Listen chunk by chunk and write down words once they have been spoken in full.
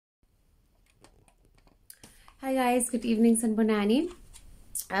Hi guys, good evening, Sanbonani.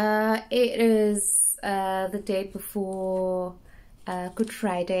 It is the day before Good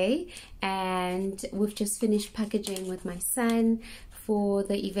Friday, and we've just finished packaging with my son for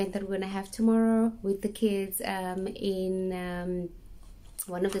the event that we're gonna have tomorrow with the kids in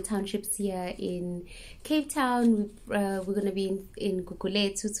one of the townships here in Cape Town. We're going to be in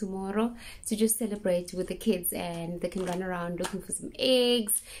Gugulethu tomorrow to just celebrate with the kids, and they can run around looking for some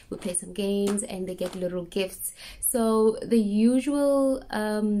eggs. We play some games and they get little gifts. So the usual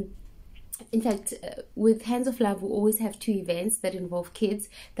in fact, with Hands of Love, we always have two events that involve kids.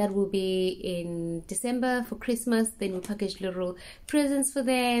 That will be in December for Christmas. Then we package little presents for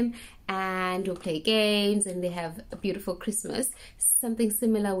them and we'll play games and they have a beautiful Christmas. Something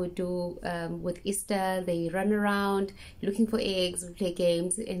similar we do with Easter. They run around looking for eggs, we play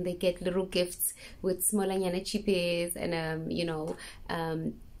games, and they get little gifts with smolanyana chippies and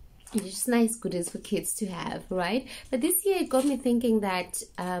it's just nice goodies for kids to have, right? But this year it got me thinking that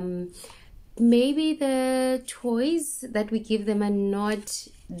maybe the toys that we give them are not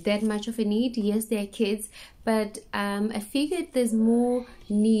that much of a need. Yes, they're kids, but I figured there's more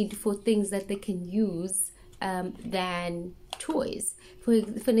need for things that they can use than toys. For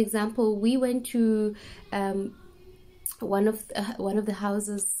an example, we went to one of the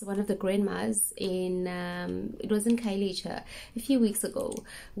houses, one of the grandmas in it was in Khayelitsha a few weeks ago.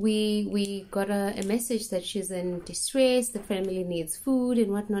 We got a message that she's in distress, the family needs food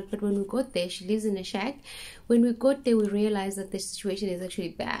and whatnot. But when we got there, she lives in a shack. When we got there, we realized that the situation is actually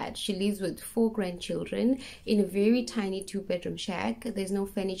bad. She lives with 4 grandchildren in a very tiny 2-bedroom shack. There's no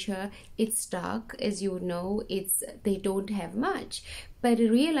furniture. It's dark, as you would know. They don't have much. But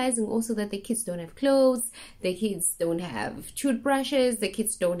realizing also that the kids don't have clothes, the kids don't have toothbrushes, the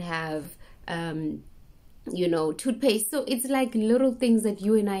kids don't have toothpaste. So it's like little things that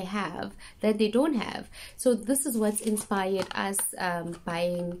you and I have that they don't have. So this is what's inspired us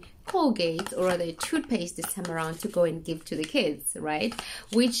buying Colgate, or rather toothpaste, this time around to go and give to the kids, right?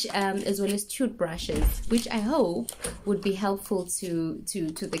 Which as well as toothbrushes, which I hope would be helpful to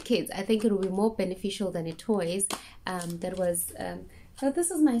the kids. I think it will be more beneficial than the toys. So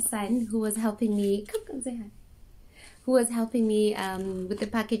this is my son who was helping me. Come say hi. Who was helping me with the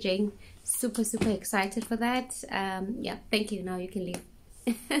packaging. Super excited for that. Yeah, thank you. Now you can leave.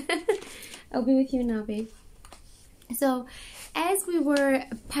 I'll be with you now, babe. So as we were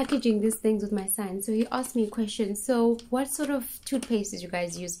packaging these things with my son, so he asked me a question. So what sort of toothpaste did you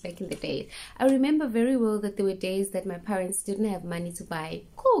guys use back in the day? I remember very well that there were days that my parents didn't have money to buy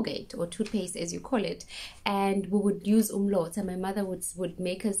Colgate, or toothpaste as you call it, and we would use umlotha. My mother would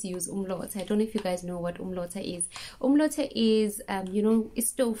make us use umlotha. I don't know if you guys know what umlotha is. Umlotha is a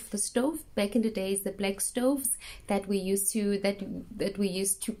stove. The stove back in the days, the black stoves that we used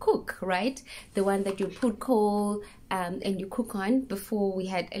to cook, right? The one that you put coal and you cook on before we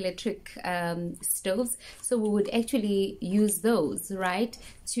had electric stoves. So we would actually use those, right,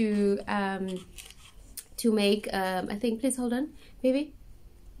 to make I think, please hold on, baby,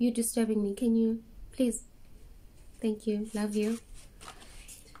 you're disturbing me, can you please? Thank you, love you.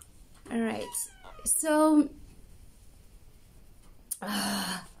 All right, so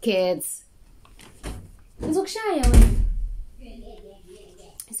kids. So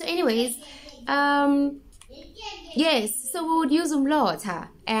anyways, yes, so we would use umlotha,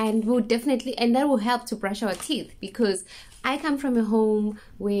 and we would definitely, and that will help to brush our teeth, because I come from a home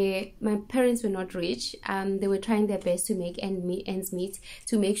where my parents were not rich. They were trying their best to make ends meet,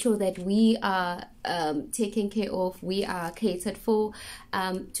 to make sure that we are taken care of, we are catered for,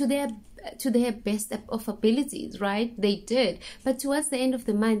 to their best of abilities, right? They did. But towards the end of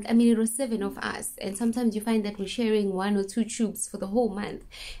the month, I mean, it was 7 of us, and sometimes you find that we're sharing 1 or 2 tubes for the whole month,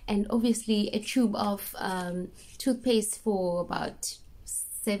 and obviously a tube of toothpaste for about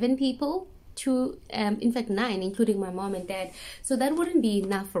 7 people, in fact 9, including my mom and dad. So that wouldn't be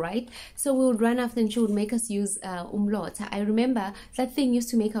enough, right? So we would run after, and she would make us use umlotha. I remember that thing used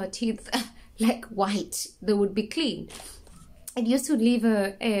to make our teeth like white. They would be clean. It used to leave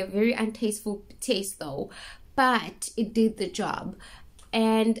a very untasteful taste though, but it did the job.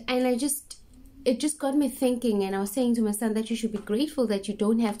 And it just got me thinking, and I was saying to my son that you should be grateful that you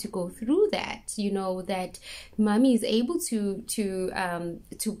don't have to go through that, that mommy is able to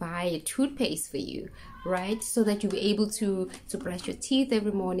buy a toothpaste for you, right? So that you'll be able to brush your teeth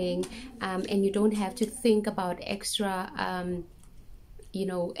every morning, and you don't have to think about extra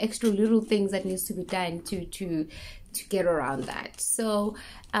extra little things that needs to be done to get around that. So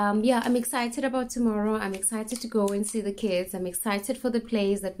yeah, I'm excited about tomorrow. I'm excited to go and see the kids. I'm excited for the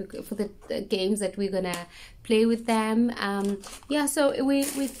games that we're gonna play with them. Yeah, so we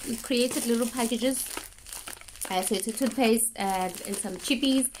created little packages So it's a toothpaste and some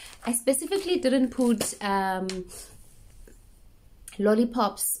chippies. I specifically didn't put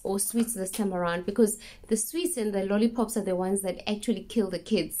lollipops or sweets this time around, because the sweets and the lollipops are the ones that actually kill the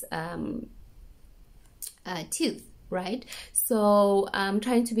kids' teeth, right? So I'm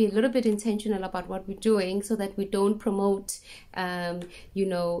trying to be a little bit intentional about what we're doing, so that we don't promote you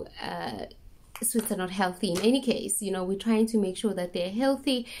know, sweets are not healthy in any case. You know, we're trying to make sure that they're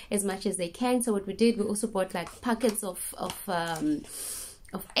healthy as much as they can. So what we did, we also bought like packets of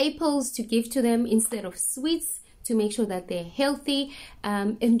apples to give to them instead of sweets, to make sure that they're healthy.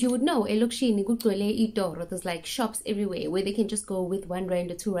 And you would know, there's like shops everywhere where they can just go with R1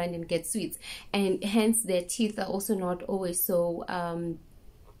 or R2 and get sweets, and hence their teeth are also not always so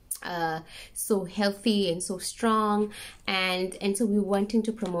so healthy and so strong, and so we're wanting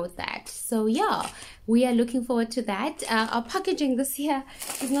to promote that. So yeah, we are looking forward to that. Our packaging this year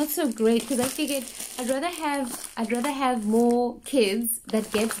is not so great, because I figured I'd rather have more kids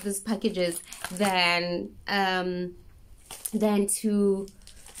that get these packages than to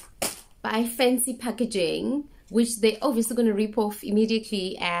buy fancy packaging, which they're obviously going to rip off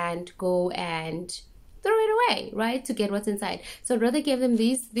immediately and go and throw it away, right, to get what's inside. So I'd rather give them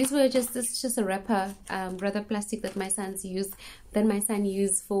these. These were just, this is just a wrapper, rather plastic that my son used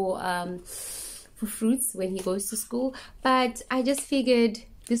for fruits when he goes to school. But I just figured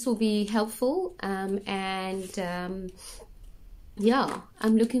this will be helpful, and yeah,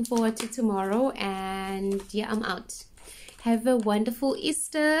 I'm looking forward to tomorrow, and yeah, I'm out. Have a wonderful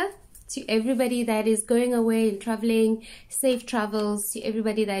Easter. To everybody that is going away and traveling, safe travels. To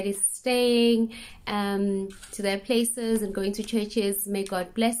everybody that is staying to their places and going to churches, may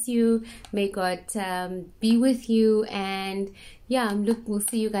God bless you. May God be with you. And yeah, we'll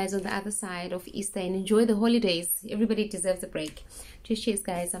see you guys on the other side of Easter, and enjoy the holidays. Everybody deserves a break. Cheers,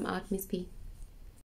 guys. I'm out. Miss P.